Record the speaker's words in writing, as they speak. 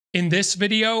In this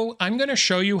video, I'm going to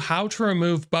show you how to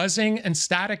remove buzzing and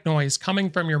static noise coming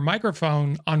from your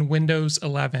microphone on Windows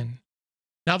 11.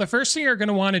 Now, the first thing you're going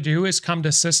to want to do is come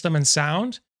to System and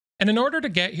Sound. And in order to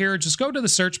get here, just go to the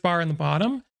search bar in the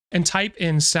bottom and type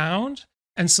in Sound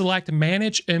and select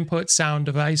Manage Input Sound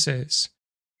Devices.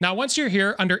 Now, once you're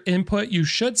here under Input, you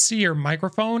should see your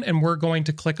microphone and we're going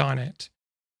to click on it.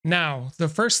 Now, the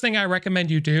first thing I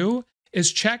recommend you do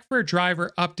is check for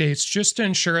driver updates just to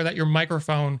ensure that your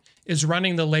microphone is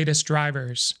running the latest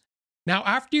drivers. Now,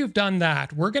 after you've done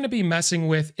that, we're going to be messing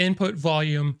with input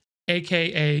volume,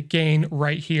 aka gain,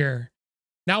 right here.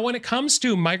 Now, when it comes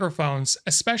to microphones,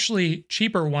 especially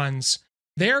cheaper ones,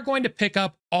 they are going to pick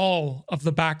up all of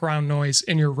the background noise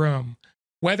in your room,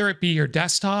 whether it be your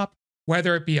desktop,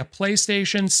 whether it be a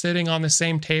PlayStation sitting on the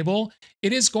same table,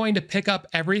 it is going to pick up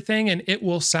everything and it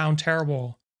will sound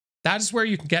terrible. That is where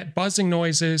you can get buzzing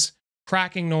noises,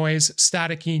 cracking noise,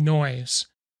 staticky noise.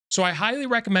 So I highly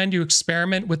recommend you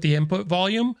experiment with the input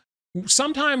volume.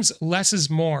 Sometimes less is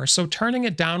more, so turning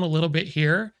it down a little bit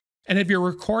here, and if you're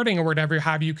recording or whatever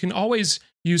have you can always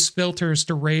use filters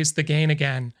to raise the gain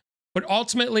again. But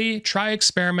ultimately, try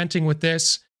experimenting with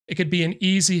this. It could be an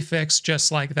easy fix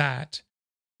just like that.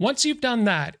 Once you've done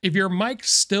that, if your mic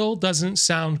still doesn't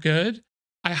sound good,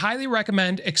 I highly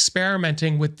recommend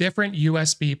experimenting with different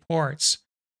USB ports.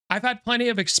 I've had plenty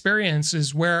of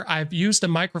experiences where I've used a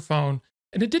microphone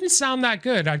and it didn't sound that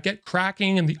good. I'd get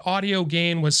cracking and the audio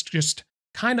gain was just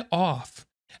kind of off.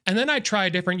 And then I'd try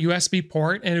a different USB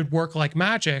port and it'd work like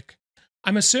magic.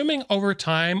 I'm assuming over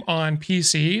time on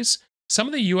PCs, some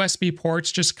of the USB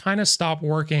ports just kind of stop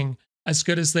working as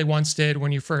good as they once did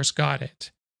when you first got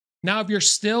it. Now, if you're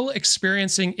still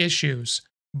experiencing issues,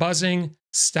 buzzing,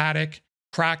 static,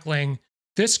 crackling,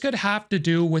 this could have to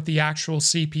do with the actual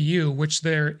CPU, which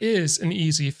there is an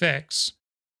easy fix.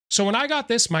 So when I got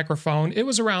this microphone, it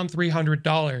was around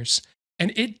 $300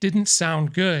 and it didn't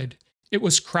sound good. It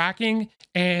was cracking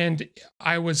and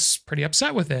I was pretty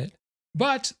upset with it.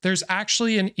 But there's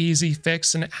actually an easy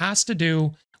fix and it has to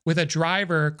do with a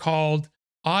driver called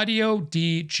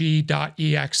audiodg.exe.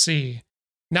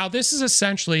 Now, this is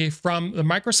essentially from the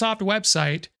Microsoft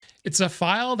website. It's a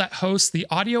file that hosts the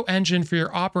audio engine for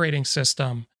your operating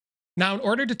system. Now, in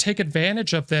order to take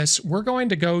advantage of this, we're going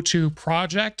to go to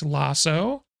Project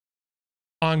Lasso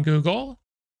on Google.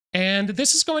 And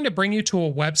this is going to bring you to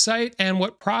a website. And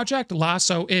what Project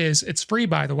Lasso is, it's free,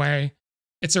 by the way.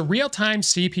 It's a real-time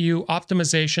CPU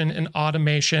optimization and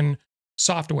automation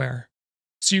software.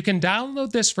 So you can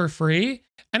download this for free.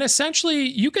 And essentially,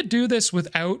 you could do this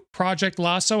without Project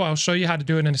Lasso. I'll show you how to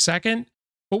do it in a second.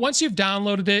 But once you've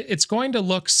downloaded it, it's going to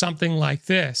look something like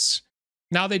this.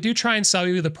 Now, they do try and sell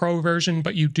you the pro version,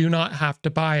 but you do not have to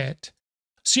buy it.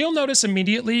 So you'll notice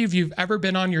immediately if you've ever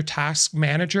been on your task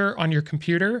manager on your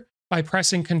computer by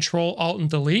pressing Control, Alt, and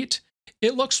Delete,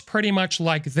 it looks pretty much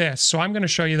like this. So I'm going to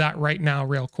show you that right now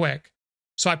real quick.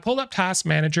 So I pulled up Task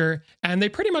Manager, and they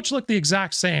pretty much look the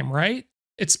exact same, right?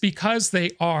 It's because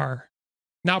they are.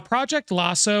 Now, Project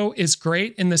Lasso is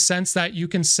great in the sense that you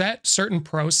can set certain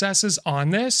processes on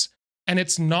this, and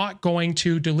it's not going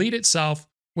to delete itself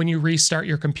when you restart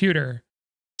your computer.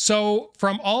 So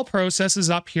from all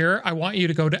processes up here, I want you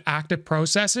to go to Active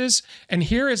Processes, and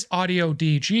here is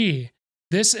AudioDG.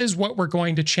 This is what we're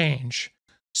going to change.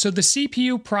 So the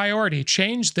CPU priority,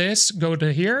 change this, go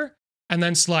to here, and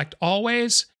then select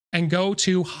Always, and go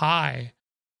to High.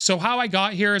 So how I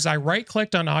got here is I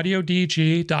right-clicked on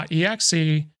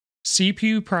audiodg.exe,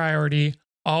 CPU priority,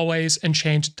 always, and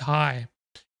changed it to high.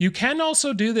 You can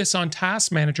also do this on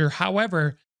Task Manager.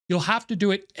 However, you'll have to do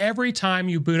it every time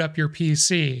you boot up your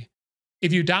PC.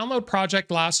 If you download Project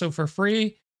Lasso for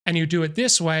free and you do it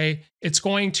this way, it's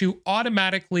going to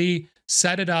automatically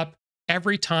set it up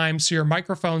every time so your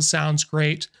microphone sounds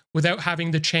great without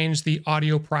having to change the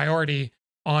audio priority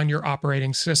on your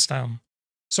operating system.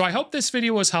 So I hope this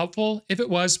video was helpful. If it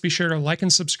was, be sure to like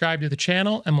and subscribe to the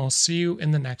channel, and we'll see you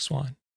in the next one.